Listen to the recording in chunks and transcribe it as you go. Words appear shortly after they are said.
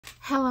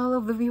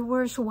Hello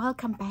viewers,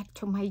 welcome back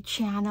to my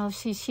channel.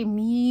 Sissy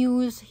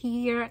Muse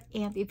here,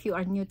 and if you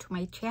are new to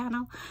my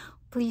channel,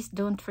 please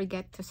don't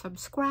forget to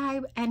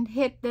subscribe and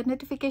hit the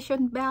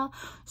notification bell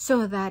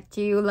so that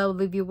you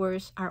lovely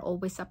viewers are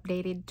always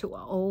updated to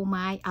all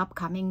my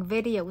upcoming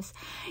videos.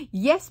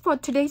 Yes, for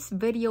today's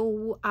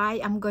video, I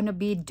am gonna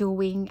be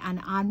doing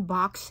an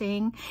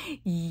unboxing.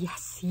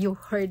 Yes, you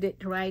heard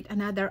it right,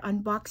 another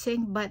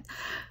unboxing, but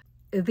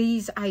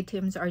these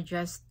items are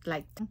just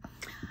like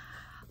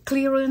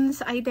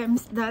clearance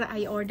items that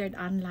I ordered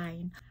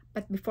online.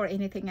 But before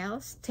anything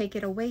else, take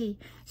it away.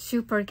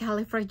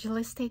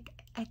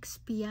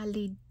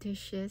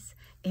 Supercalifragilisticexpialidocious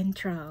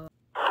intro.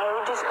 I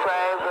would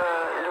describe a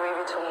Louis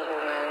Vuitton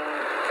woman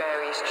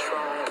very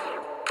strong.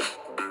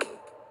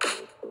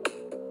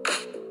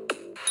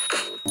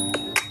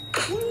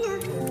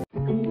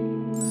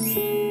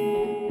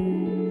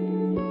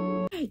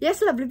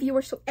 Yes, lovely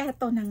viewers, so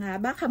eto na nga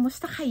ba,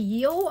 kamusta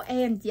kayo?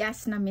 And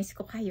yes, na-miss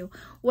ko kayo.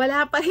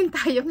 Wala pa rin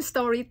tayong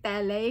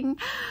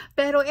storytelling,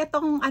 pero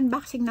etong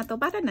unboxing na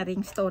to, para na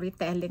ring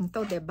storytelling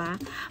to, ba?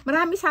 Diba?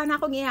 Marami sana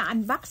akong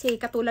i-unbox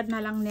eh, katulad na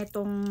lang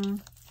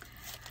netong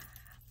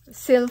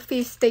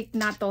selfie stick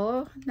na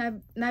to.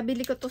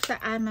 Nabili ko to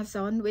sa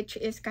Amazon, which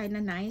is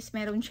kinda nice.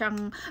 Meron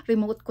siyang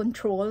remote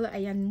control,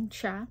 ayan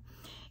siya.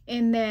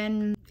 And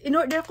then,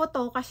 in-order ko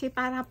to kasi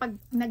para pag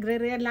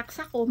nagre-relax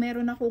ako,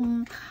 meron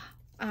akong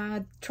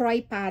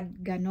tripod,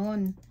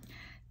 ganon.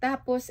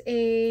 Tapos,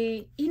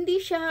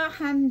 hindi siya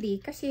handy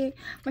kasi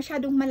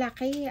masyadong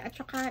malaki at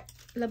saka,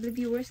 lovely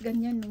viewers,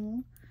 ganyan,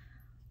 no?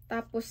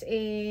 Tapos,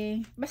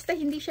 basta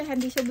hindi siya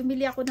handy. So,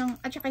 bumili ako ng,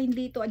 at saka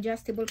hindi ito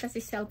adjustable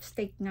kasi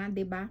self-stick nga,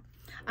 diba?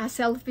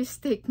 Selfie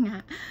stick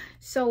nga.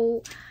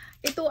 So,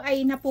 ito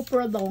ay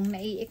napoprolong,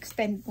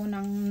 na-i-extend ko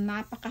ng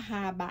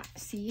napakahaba.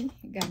 See?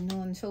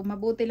 Ganon. So,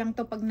 mabuti lang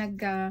to pag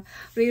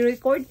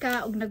nag-re-record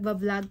ka o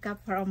nagba-vlog ka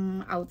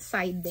from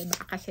outside,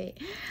 diba? Kasi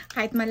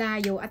kahit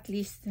malayo, at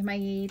least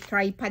may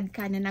tripod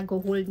ka na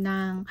nag-hold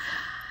ng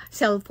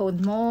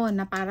cellphone mo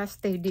na para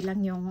steady lang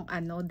yung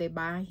ano, 'di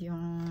ba?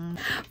 Yung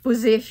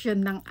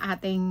position ng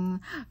ating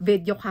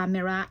video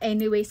camera.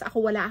 Anyways,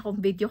 ako wala akong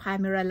video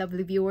camera,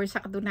 lovely viewers. Sa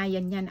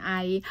katunayan yan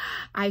ay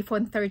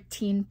iPhone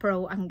 13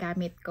 Pro ang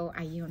gamit ko.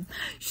 Ayun.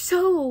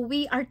 So,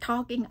 we are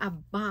talking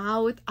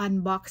about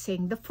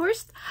unboxing. The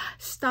first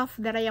stuff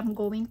that I am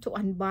going to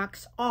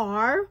unbox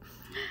are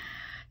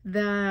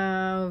the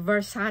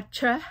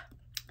Versace.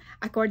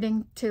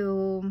 According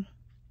to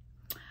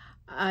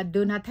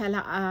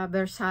Donatella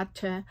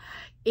Versace,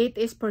 it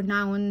is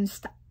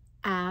pronounced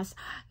as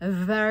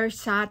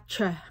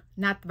Versace,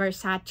 not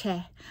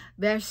Versace,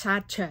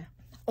 Versace.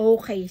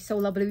 Okay,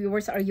 so lovely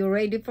viewers, are you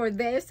ready for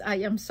this?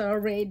 I am so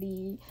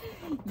ready.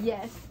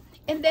 Yes.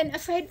 And then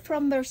aside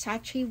from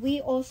Versace, we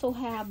also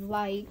have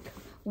like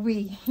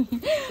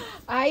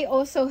I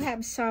also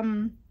have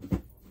some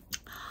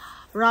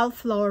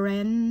Ralph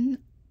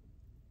Lauren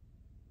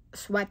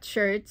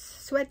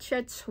sweaters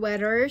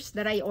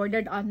that I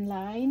ordered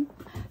online.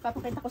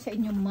 Papakita ko sa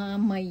inyo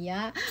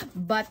mamaya.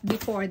 But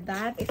before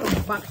that, itong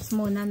box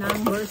muna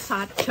ng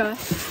Versace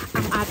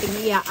ang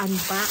ating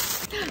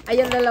i-unbox.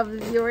 Ayan na,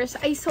 lovely viewers.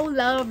 I so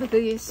love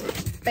this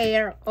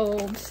pair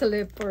of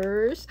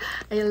slippers.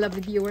 Ayan,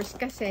 lovely viewers,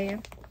 kasi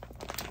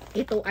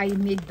ito ay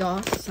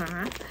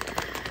Medusa.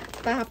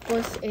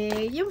 Tapos,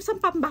 yung sa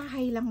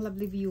pambahay lang,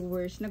 lovely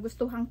viewers,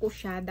 nagustuhan ko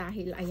siya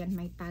dahil, ayan,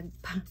 may tag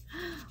pa.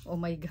 Oh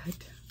my God.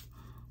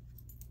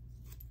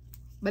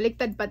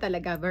 Baliktad pa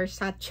talaga,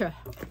 Versace.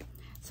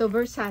 So,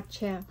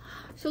 Versace.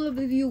 So,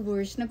 lovely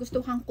viewers,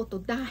 nagustuhan ko to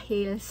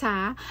dahil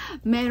sa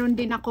meron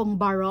din akong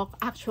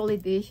Barock. Actually,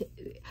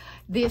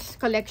 this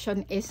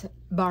collection is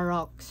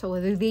Barock.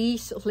 So,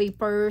 these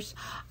slippers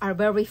are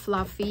very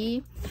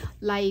fluffy,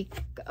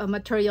 like a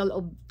material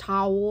of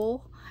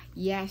towel.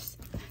 Yes.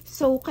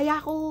 So,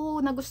 kaya ko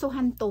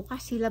nagustuhan to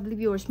kasi, lovely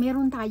viewers,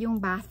 meron tayong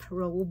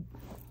bathrobe.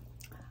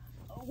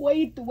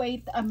 Wait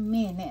a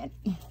minute.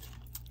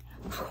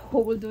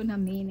 Hold on a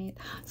minute.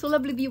 So,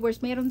 lovely viewers,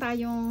 meron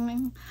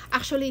tayong,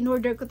 actually,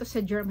 in-order ko to sa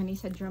Germany.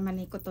 Sa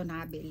Germany ko to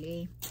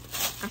nabili.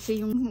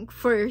 Kasi yung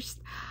first,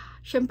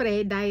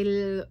 syempre,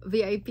 dahil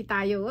VIP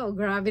tayo, oh,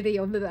 gravity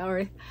of the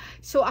earth.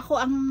 So,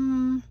 ako ang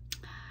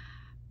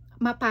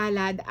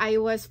mapalad. I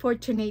was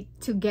fortunate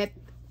to get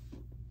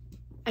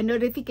a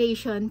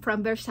notification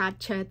from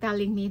Versace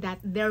telling me that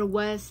there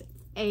was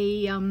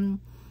a 10%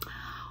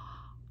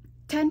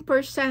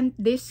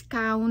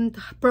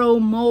 discount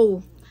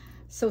promo.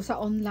 So,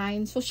 sa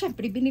online. So,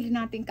 syempre, binili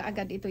natin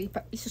kaagad ito.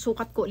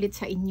 Isusukat ko ulit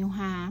sa inyo,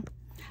 ha?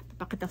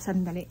 Papakita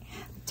sandali.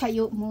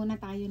 Tayo muna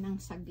tayo ng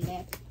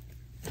saglit.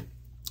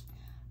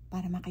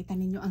 Para makita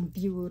ninyo ang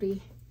beauty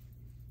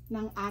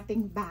ng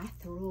ating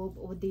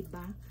bathrobe. O,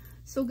 diba?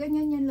 So,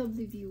 ganyan yan,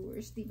 lovely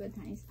viewers. Diba,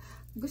 nice?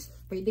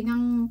 Pwede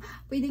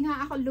nga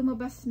ako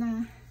lumabas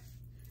na,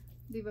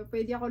 diba?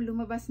 Pwede ako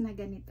lumabas na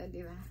ganito,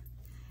 diba?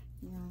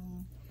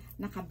 Yung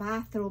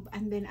naka-bathrobe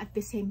and then at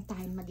the same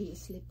time,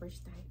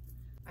 magi-slippers tayo.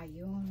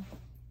 Ayun.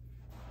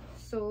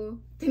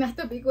 So,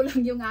 tinatabi ko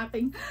lang yung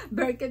aking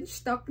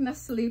Birkenstock na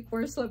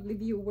slippers, lovely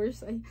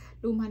viewers. Ay,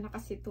 luma na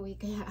kasi ito eh.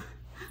 Kaya,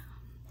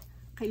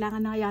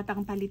 kailangan na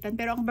yatang palitan.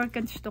 Pero ang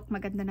Birkenstock,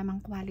 maganda namang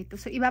quality.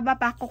 So,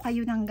 ibababa ko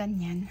kayo ng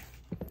ganyan.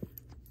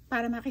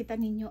 Para makita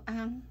ninyo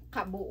ang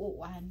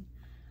kabuuan.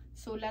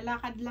 So,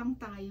 lalakad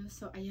lang tayo.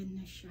 So, ayan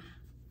na siya.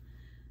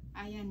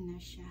 Ayan na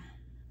siya.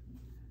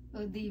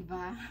 O,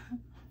 diba?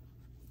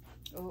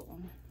 Oo.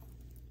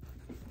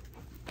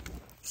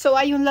 So,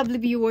 ayun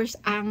lovely viewers,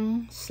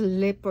 ang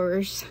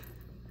slippers.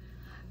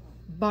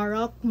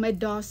 Barock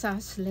Medusa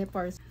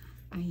slippers.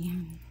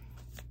 Ayan.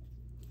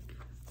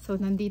 So,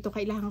 nandito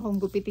kailangan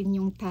kong gupitin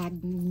yung tag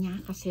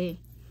niya kasi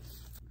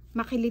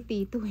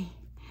makiliti ito eh.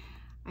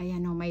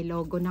 Ayan o, may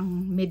logo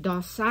ng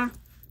Medusa.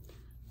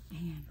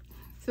 Ayan.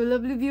 So,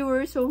 lovely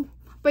viewers, so,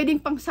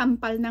 pwedeng pang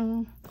sampal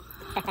ng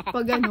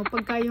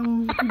pagka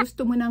yung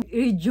gusto mo ng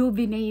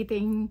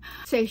rejuvenating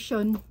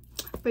session,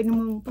 pwede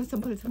mong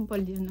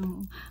pasampal-sampal yun.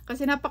 Oh.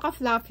 Kasi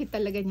napaka-fluffy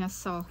talaga niya,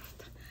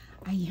 soft.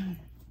 Ayan.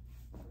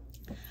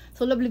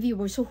 So, lovely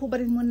viewers, so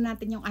hubarin muna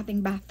natin yung ating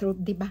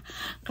bathrobe, diba?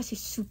 Kasi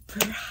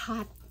super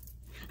hot.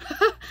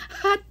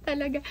 Hot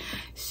talaga.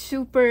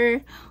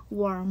 Super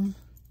warm.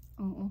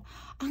 Oo.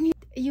 Ang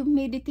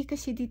humidity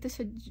kasi dito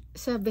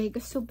sa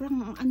Vegas,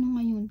 sobrang ano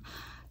ngayon,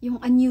 yung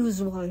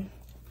unusual.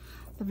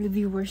 Lovely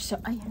viewers, so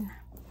ayan na.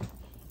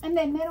 And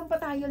then, meron pa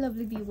tayo,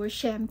 lovely viewers,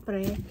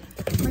 syempre,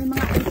 may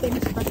mga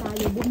items pa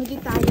tayo. Bumili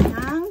tayo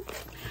ng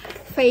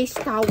face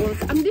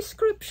towels. Ang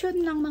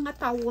description ng mga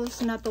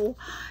towels na to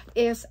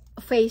is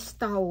face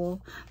towel.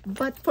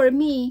 But for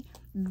me,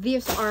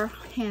 these are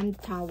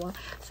hand towel.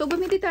 So,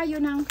 bumili tayo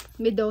ng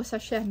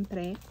Medusa,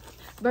 syempre.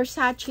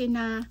 Versace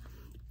na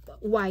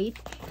white.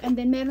 And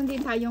then, meron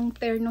din tayong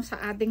terno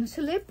sa ating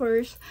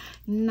slippers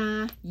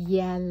na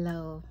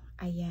yellow.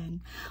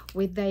 Ayan.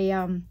 With the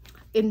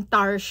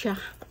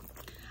intarsia.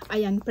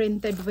 Ayan,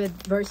 printed with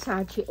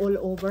Versace all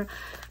over.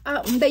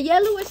 The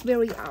yellow is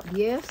very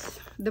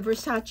obvious. The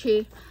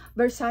Versace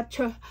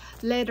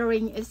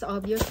lettering is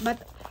obvious.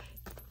 But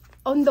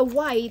on the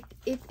white,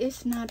 it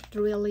is not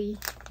really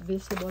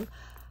visible.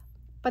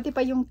 Pati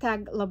pa yung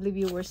tag, lovely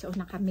viewers, o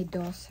naka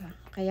Medusa.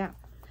 Kaya,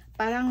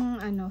 parang,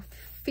 ano,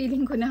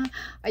 feeling ko na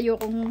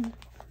ayoko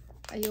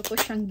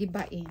siyang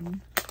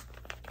gibain.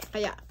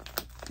 Kaya,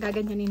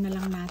 gaganyanin na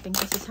lang natin.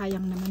 Kasi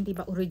sayang naman,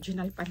 diba,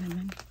 original pa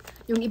naman.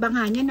 Yung iba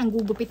nga niya,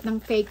 nanggugupit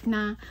ng fake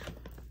na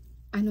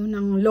ano,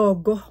 ng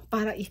logo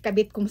para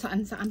ikabit kung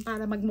saan-saan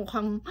para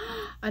magmukhang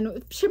ano,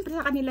 syempre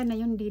sa kanila na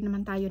yun, hindi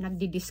naman tayo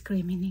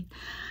nagdi-discriminate.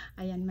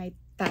 Ayan, may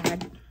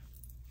tag.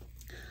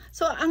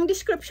 So, ang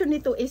description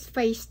nito is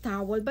face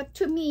towel, but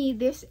to me,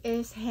 this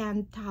is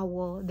hand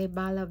towel,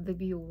 diba, love the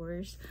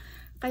viewers.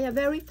 Kaya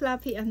very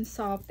fluffy and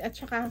soft, at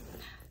saka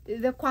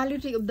the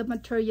quality of the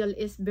material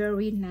is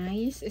very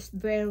nice, is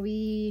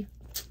very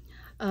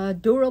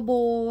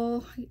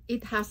durable.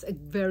 It has a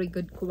very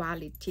good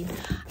quality.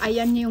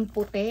 Ayan yung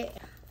puti.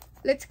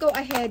 Let's go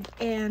ahead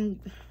and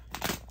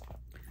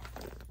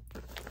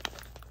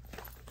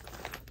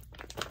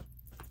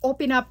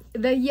open up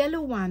the yellow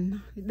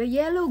one. The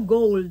yellow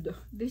gold.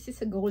 This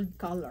is a gold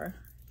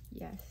color.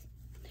 Yes.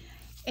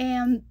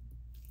 And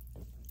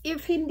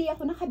if hindi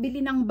ako nakabili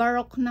ng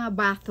Barock na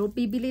bathrobe,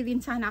 bibili din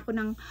sana ako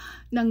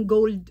ng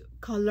gold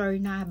color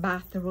na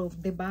bathrobe,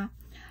 'di ba?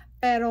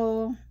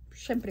 Pero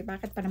syempre,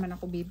 bakit pa naman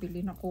ako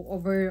bibili? Ako,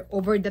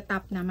 over the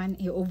top naman,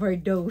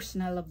 overdose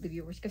na, love the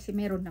viewers. Kasi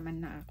meron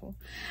naman na ako.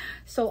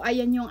 So,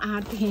 ayan yung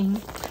ating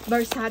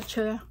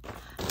Versace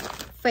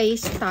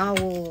face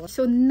towel.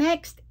 So,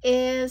 next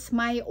is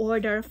my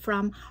order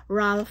from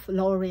Ralph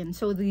Lauren.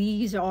 So,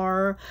 these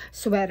are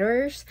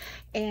sweaters.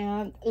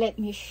 And let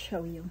me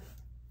show you.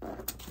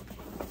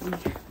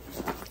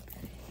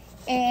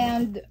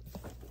 And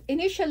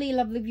initially,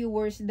 lovely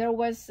viewers, there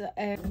was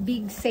a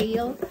big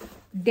sale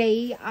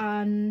day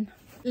on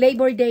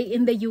Labor Day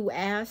in the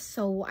US,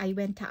 so I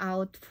went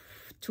out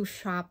to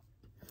shop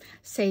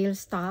sale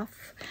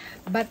stuff,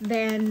 but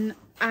then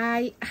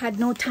I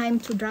had no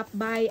time to drop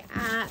by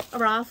at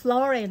Ralph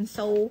Lauren,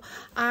 so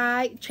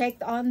I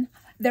checked on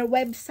their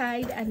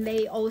website and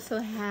they also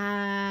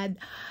had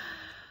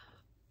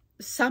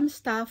some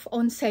stuff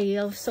on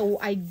sale, so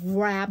I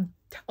grabbed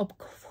of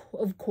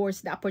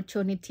course the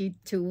opportunity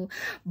to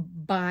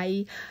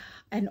buy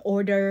and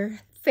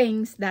order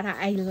things that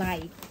I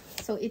like.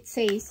 So it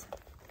says,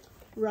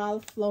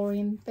 Ralph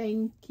Lauren,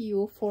 thank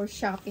you for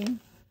shopping.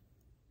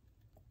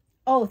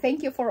 Oh,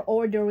 thank you for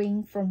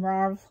ordering from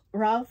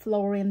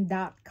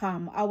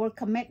ralphlauren.com. Our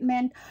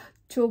commitment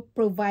to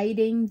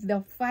providing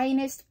the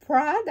finest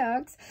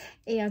products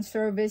and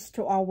service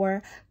to our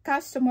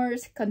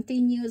customers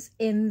continues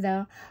in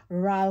the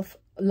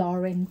Ralph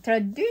Lauren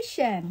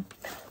tradition.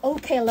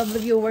 Okay,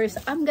 lovely viewers,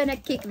 I'm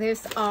gonna kick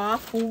this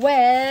off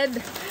with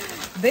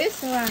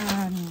this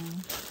one.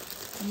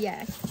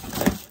 Yes.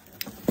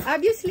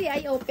 Obviously,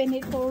 I opened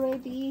it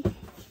already.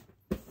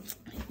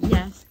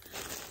 Yes.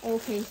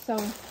 Okay, so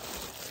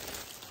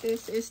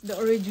this is the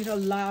original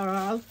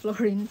Ralph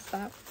Lauren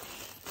stuff.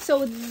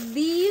 So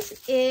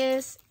this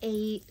is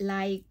a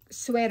like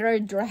sweater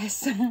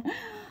dress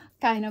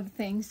kind of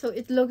thing. So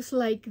it looks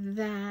like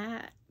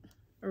that,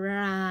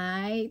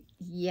 right?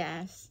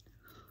 Yes.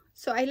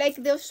 So I like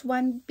this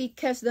one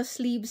because the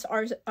sleeves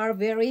are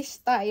very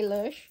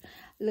stylish.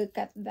 Look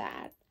at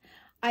that.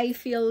 I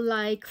feel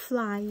like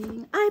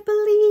flying. I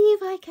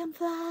believe I can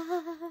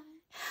fly.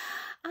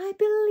 I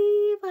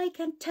believe I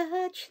can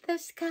touch the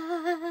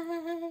sky.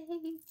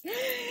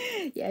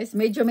 Yes,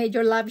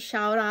 major love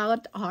shout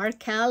out R.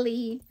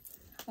 Kelly.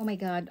 Oh my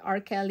God, R.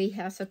 Kelly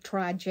has a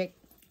tragic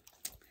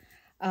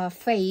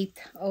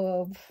fate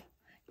of,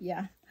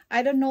 yeah.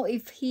 I don't know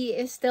if he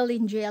is still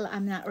in jail.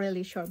 I'm not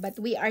really sure. But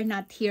we are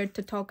not here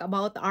to talk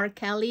about R.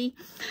 Kelly.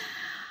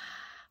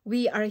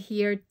 We are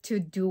here to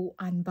do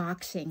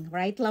unboxing,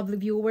 right? Lovely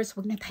viewers,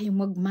 wag na tayong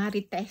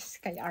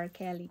magmarites kay R.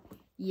 Kelly.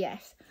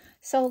 Yes.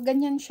 So,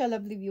 ganyan siya,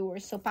 lovely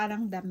viewers. So,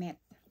 parang damit.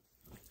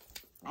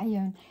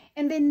 Ayun.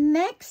 And the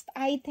next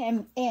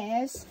item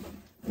is,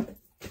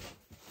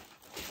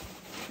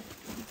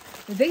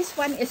 this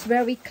one is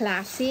very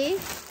classy.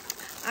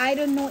 I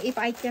don't know if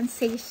I can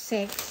say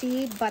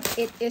sexy, but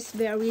it is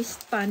very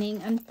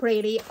stunning and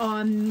pretty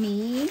on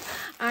me.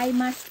 I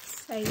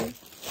must say,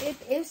 it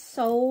is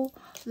so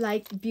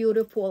like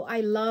beautiful.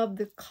 I love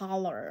the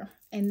color.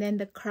 And then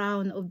the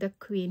crown of the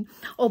queen.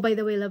 Oh, by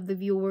the way, love the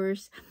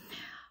viewers,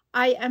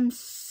 I am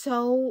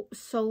so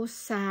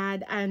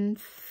sad and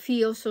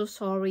feel so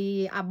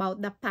sorry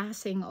about the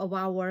passing of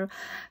our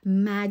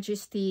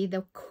Majesty,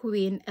 the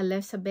Queen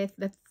Elizabeth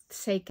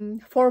II,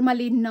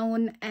 formerly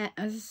known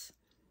as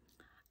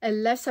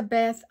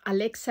Elizabeth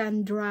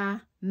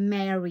Alexandra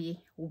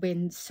Mary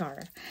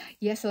Windsor.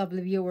 Yes,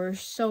 lovely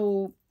viewers.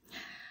 So,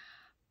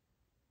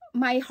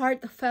 my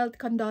heartfelt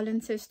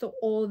condolences to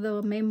all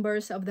the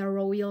members of the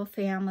royal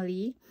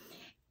family.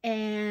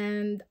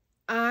 And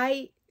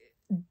I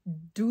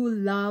do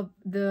love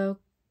the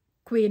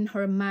Queen,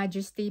 Her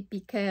Majesty,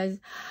 because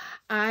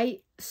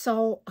I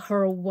saw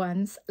her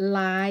once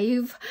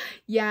live.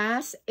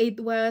 Yes, it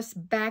was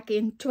back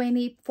in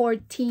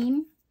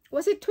 2014.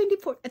 Was it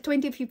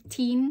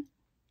 2015?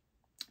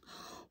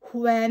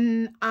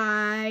 When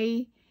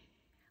I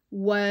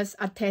was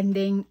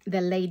attending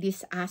the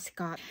Ladies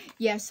Ascot.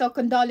 Yeah, so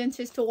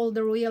condolences to all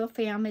the royal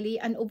family.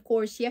 And of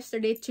course,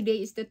 today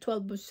is the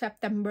 12th of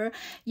September.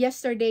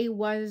 Yesterday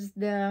was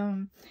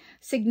the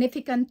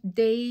significant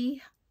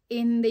day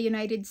in the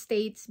United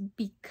States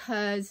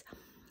because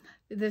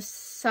the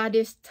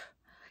saddest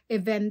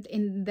event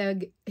in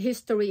the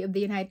history of the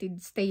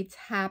United States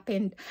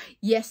happened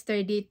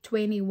yesterday,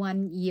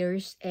 21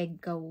 years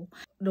ago.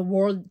 The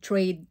World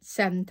Trade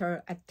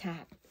Center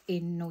attack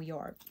in New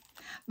York.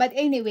 But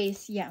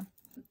anyways, yeah.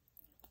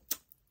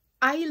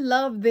 I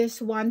love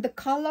this one. The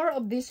color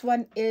of this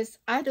one is,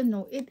 I don't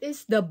know, it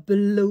is the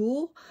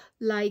blue,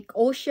 like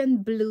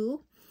ocean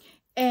blue.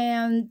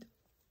 And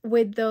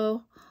with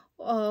the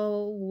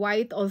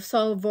white or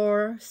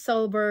silver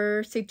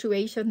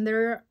situation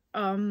there,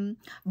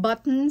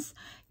 buttons,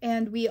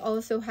 and we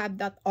also have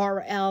that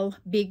RL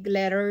big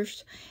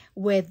letters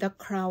with the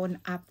crown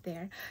up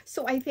there.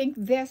 So I think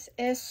this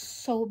is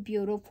so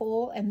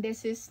beautiful and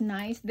this is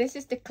nice. This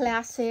is the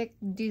classic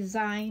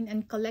design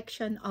and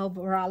collection of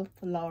Ralph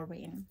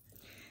Lauren.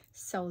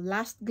 So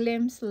last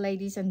glimpse,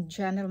 ladies and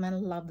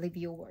gentlemen, lovely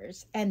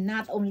viewers. And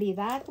not only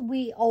that,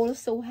 we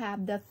also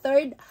have the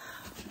third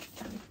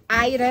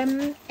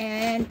item,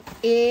 and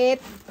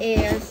it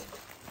is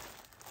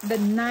the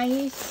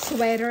nice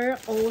sweater,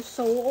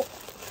 also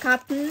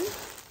cotton.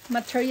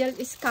 Material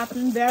is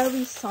cotton,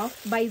 very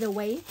soft, by the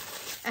way.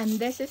 And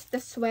this is the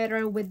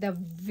sweater with the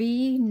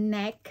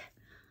V-neck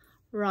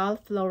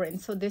Ralph Lauren.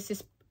 So this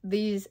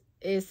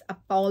is a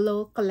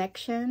polo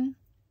collection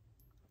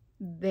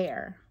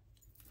there.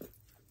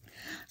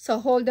 So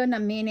hold on a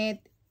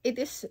minute. It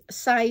is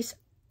size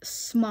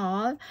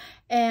small,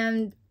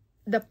 and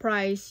the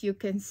price you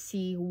can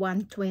see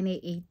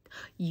 $128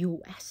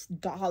 US.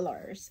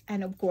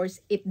 And of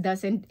course, it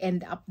doesn't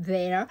end up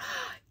there.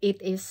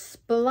 It is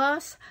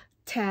plus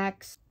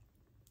tax.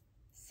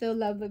 So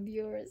lovely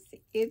viewers,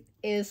 it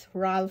is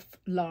Ralph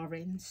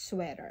Lauren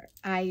sweater.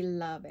 I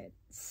love it.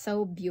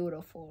 So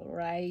beautiful,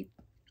 right?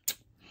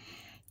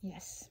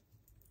 Yes.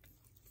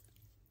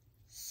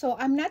 So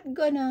I'm not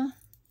gonna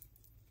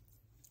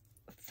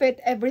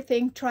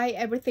try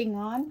everything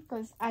on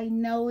because I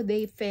know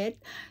they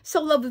fit.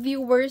 So lovely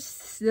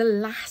viewers, the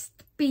last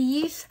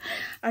piece.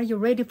 Are you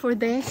ready for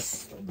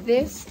this?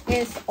 This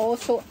is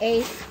also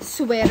a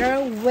sweater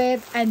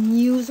with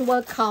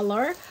unusual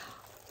color,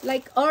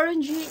 like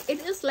orangey. It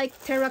is like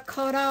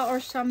terracotta or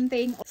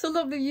something. So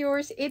lovely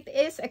viewers, it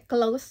is a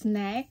closed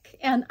neck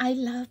and I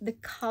love the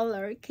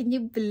color. Can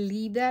you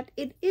believe that?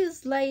 It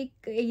is like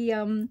a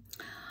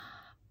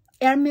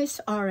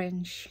Hermes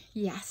orange.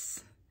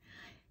 Yes,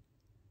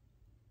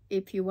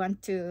 if you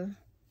want to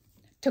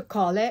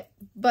call it,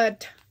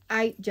 but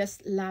I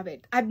just love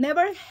it. I've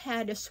never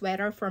had a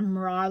sweater from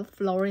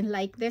Ralph Lauren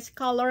like this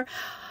color.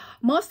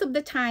 Most of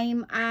the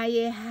time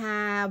I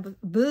have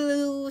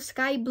blue,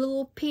 sky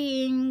blue,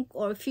 pink,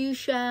 or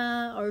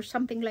fuchsia, or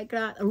something like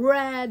that,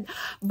 red,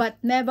 but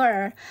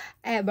never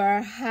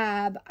ever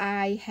have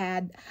I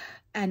had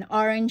an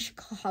orange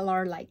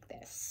color like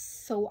this.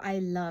 So I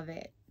love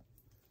it.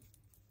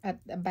 At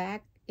the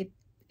back, it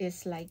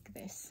is like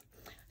this.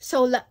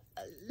 So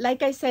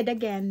like I said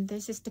again,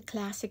 this is the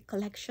classic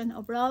collection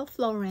of Ralph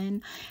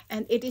Lauren,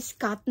 and it is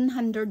cotton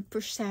 100%,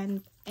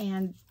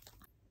 and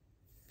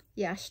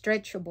yeah,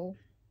 stretchable.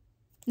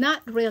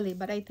 Not really,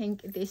 but I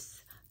think it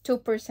is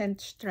 2%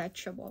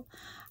 stretchable.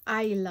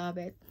 I love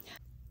it.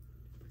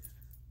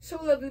 So,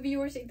 lovely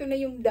viewers, ito na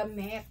yung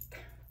damit.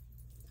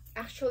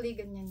 Actually,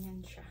 ganyan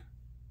yan siya.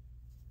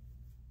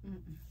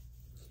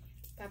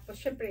 Tapos,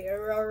 syempre,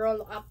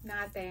 roll up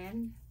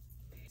natin.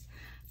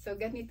 So,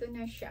 ganito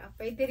na siya.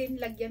 Pwede rin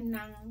lagyan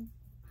ng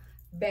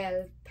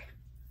belt,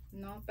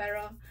 no?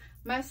 Pero,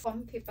 mas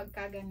comfy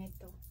pagka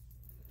ganito.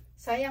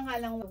 Sayang nga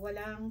lang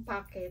walang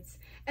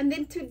pockets. And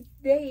then,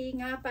 today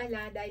nga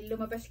pala, dahil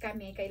lumabas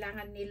kami,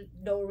 kailangan ni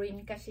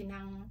Doreen kasi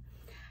ng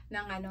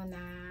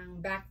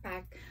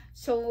backpack.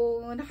 So,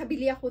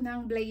 nakabili ako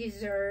ng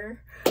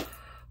blazer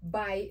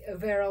by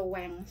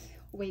Versace.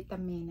 Wait a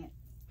minute.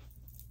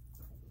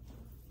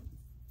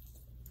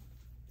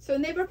 So,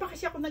 never pa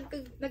kasi ako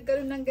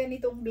nagkaroon ng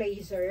ganitong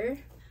blazer.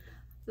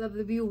 Love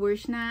the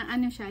viewers na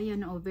ano siya,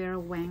 yan o,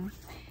 Versace.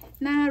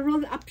 Na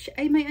roll up siya.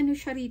 Ay, may ano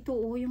siya rito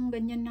o, yung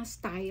ganyan na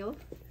style.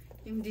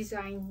 Yung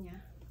design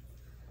niya.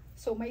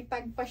 So, may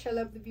tag pa siya,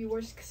 love the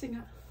viewers, kasi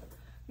nga,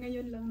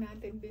 ngayon lang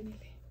natin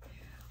binili.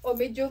 O,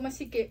 medyo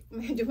masikip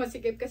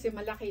kasi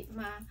malaki,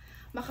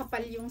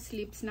 makapal yung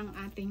sleeves ng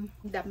ating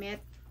damit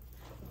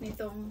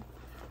nitong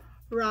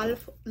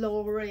Ralph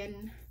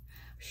Lauren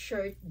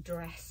shirt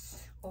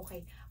dress.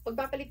 Okay,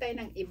 pagpapalit tayo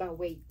ng iba,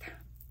 wait.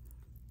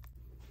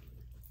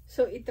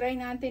 So, itry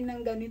natin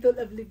ng ganito,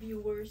 lovely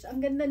viewers.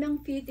 Ang ganda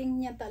ng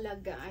fitting niya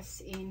talaga, as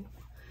in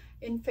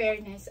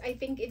fairness. I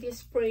think it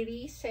is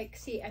pretty,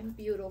 sexy, and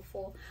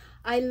beautiful.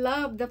 I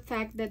love the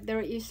fact that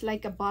there is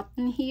like a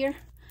button here.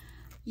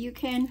 You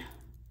can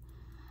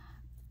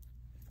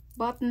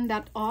button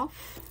that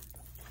off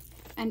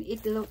and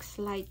it looks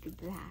like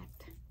that.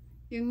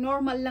 Yung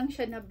normal lang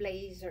siya na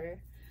blazer,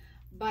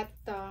 but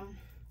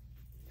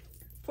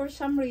for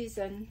some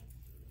reason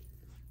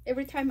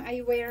every time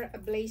I wear a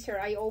blazer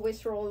I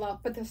always roll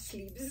up the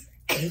sleeves.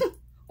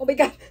 Oh my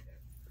god,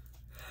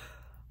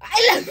 I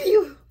love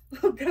you.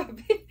 Oh,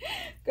 grabe,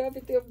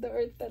 gravity of the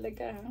earth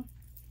talaga.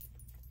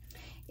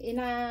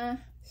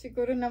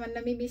 Siguro naman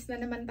namimiss na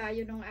naman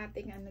tayo nung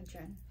ating ano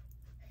dyan.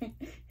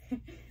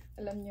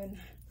 Alam nyo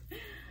na.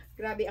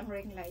 Grabe ang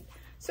ring light.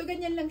 So,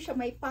 ganyan lang siya.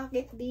 May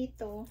pocket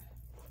dito.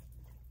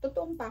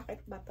 Totoong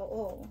pocket ba to?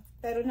 Oo.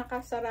 Pero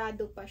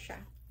nakasarado pa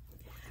siya.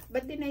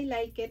 But then I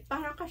like it.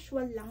 Para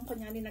casual lang.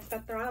 Kunyari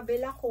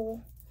nagta-travel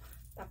ako.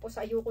 Tapos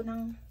ayoko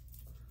ng,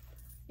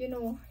 you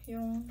know,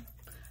 yung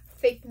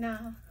fake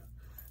na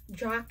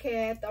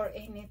jacket or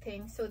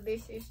anything. So,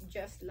 this is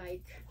just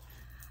like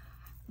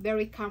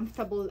very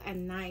comfortable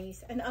and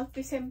nice. And at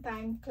the same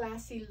time,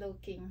 classy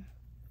looking.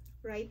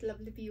 Right,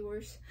 lovely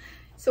viewers?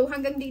 So,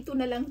 hanggang dito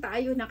na lang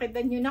tayo.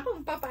 Nakita nyo na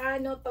kung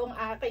paano tong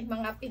aking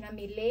mga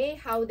pinamili.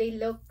 How they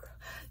look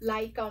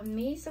like on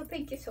me. So,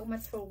 thank you so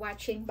much for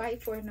watching.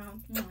 Bye for now.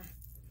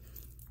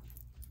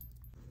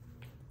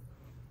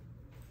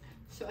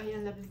 So,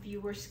 ayan, lovely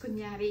viewers.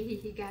 Kunyari,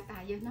 hihiga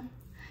tayo, no?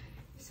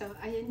 So,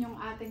 ayan yung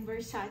ating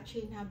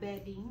Versace na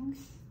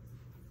beddings.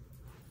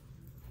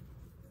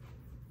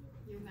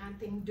 Yung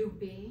ating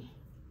duvet.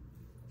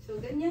 So,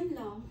 ganyan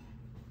lang.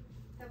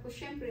 Tapos,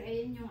 syempre,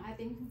 ayan yung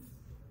ating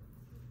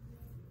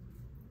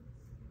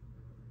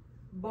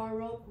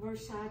Barock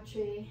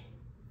Versace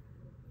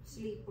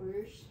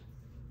sleepers.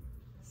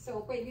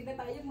 So, pwede na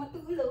tayong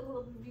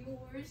matulog,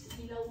 viewers.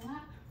 Ilaw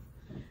nga.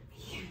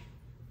 Ayan.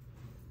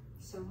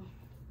 So,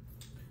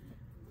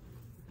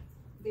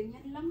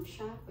 ganyan lang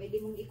siya.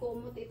 Pwede mong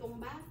i-commute itong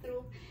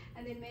bathroom.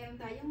 And then, meron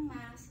tayong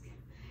mask.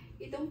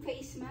 Itong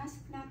face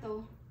mask na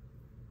to,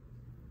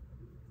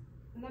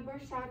 na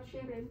Versace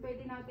rin,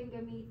 pwede natin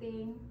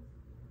gamitin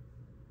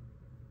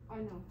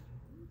ano,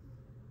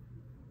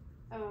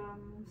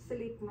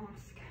 sleep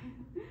mask.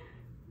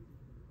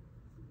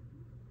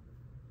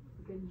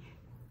 Ganyan.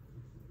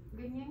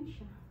 Ganyan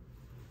siya.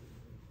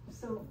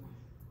 So,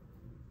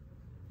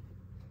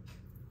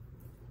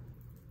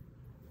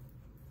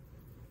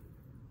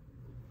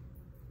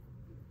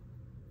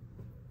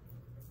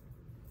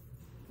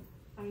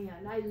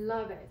 ayan, I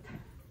love it.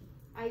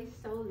 I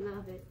so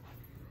love it.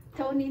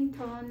 Tone in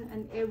tone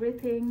and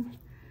everything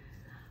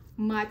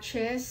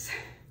matches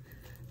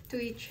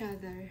to each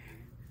other.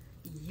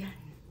 Yan.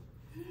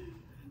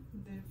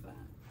 Diba?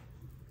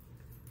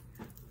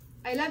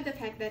 I love the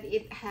fact that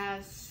it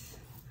has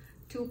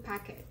 2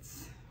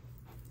 pockets.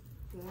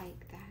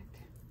 Like that.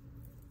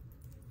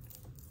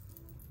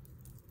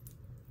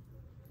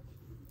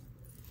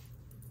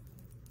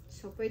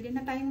 So, pwede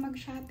na tayong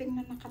mag-shopping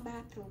na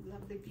nakabathrobe,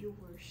 love the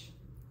viewers.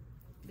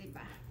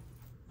 Diba?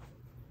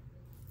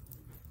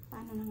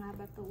 Paano na nga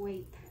ba to?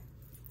 Wait.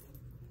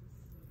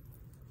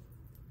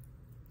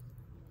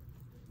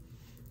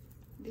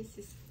 This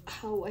is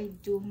how I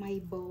do my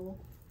bow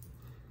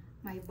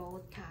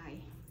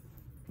tie.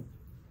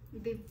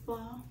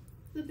 Diba?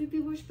 Lovely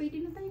viewers,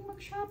 pwede na tayong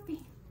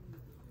mag-shopping.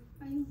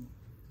 Ayun.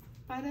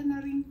 Para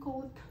na rin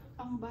coat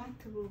ang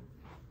bathroom.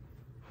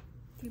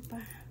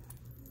 Diba?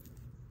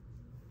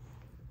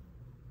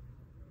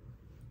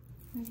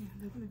 Ayan,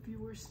 lovely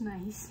viewers,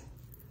 nice.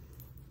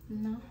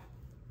 No?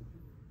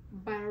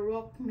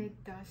 Barock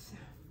metas.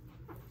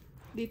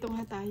 Dito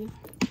nga tayo.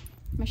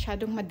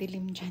 Masyadong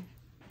madilim dyan.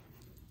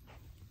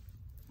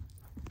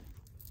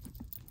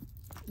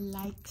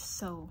 Like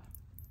so.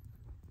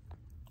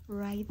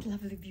 Right,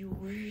 lovely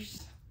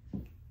viewers.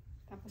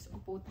 Tapos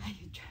upo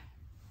tayo dyan.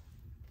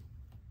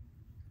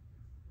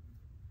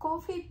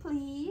 Coffee,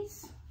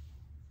 please.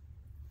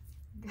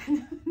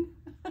 Ganun.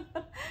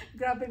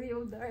 Grabe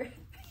yung order.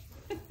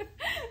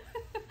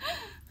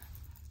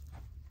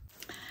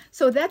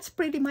 So that's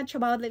pretty much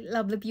about it,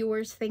 lovely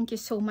viewers. Thank you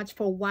so much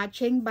for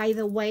watching. By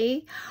the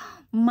way,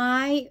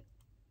 my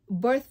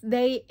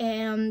birthday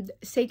and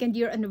second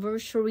year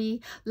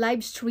anniversary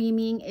live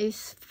streaming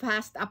is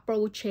fast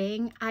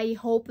approaching. I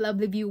hope,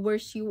 lovely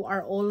viewers, you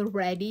are all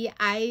ready.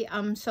 I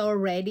am so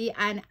ready,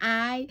 and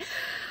I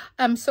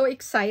am so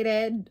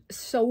excited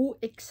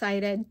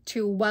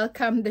to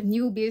welcome the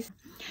newbies.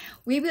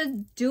 We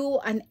will do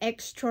an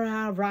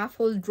extra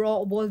raffle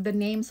draw of all the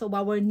names of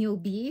our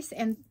newbies.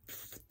 And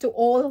to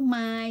all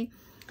my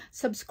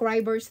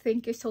subscribers,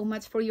 thank you so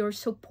much for your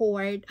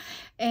support.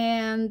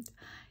 And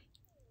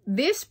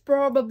this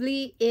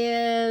probably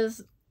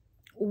is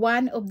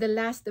one of the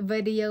last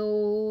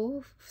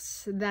videos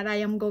that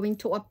I am going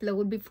to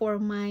upload before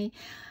my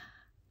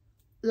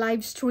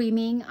live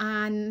streaming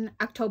on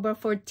October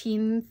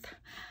 14th,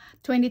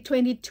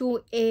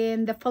 2022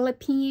 in the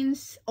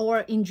Philippines,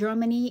 or in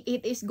Germany.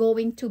 It is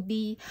going to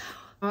be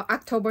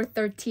October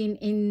 13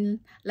 in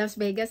Las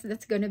Vegas.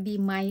 That's gonna be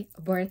my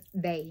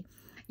birthday.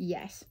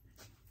 Yes.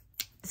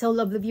 So,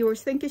 lovely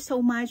viewers, thank you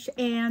so much,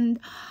 and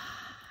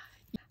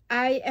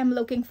I am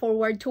looking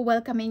forward to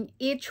welcoming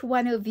each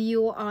one of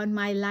you on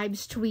my live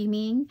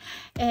streaming,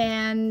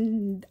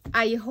 and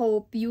I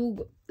hope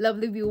you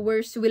lovely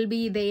viewers will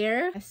be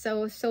there.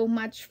 So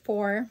much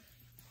for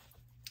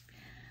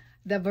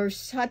the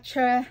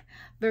Versace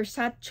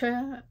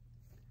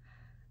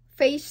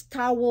face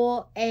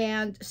towel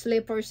and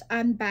slippers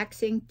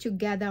unboxing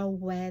together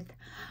with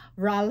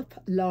Ralph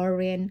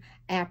Lauren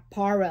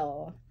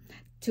apparel,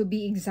 to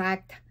be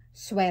exact,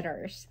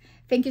 sweaters.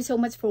 Thank you so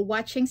much for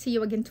watching. See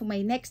you again to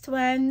my next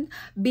one.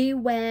 Be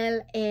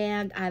well,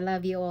 and I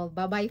love you all.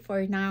 Bye bye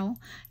for now.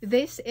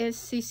 This is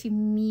Sissy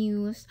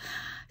Muse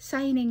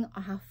signing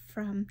off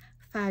from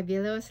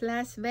fabulous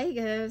Las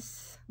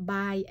Vegas.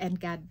 Bye, and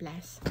God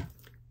bless.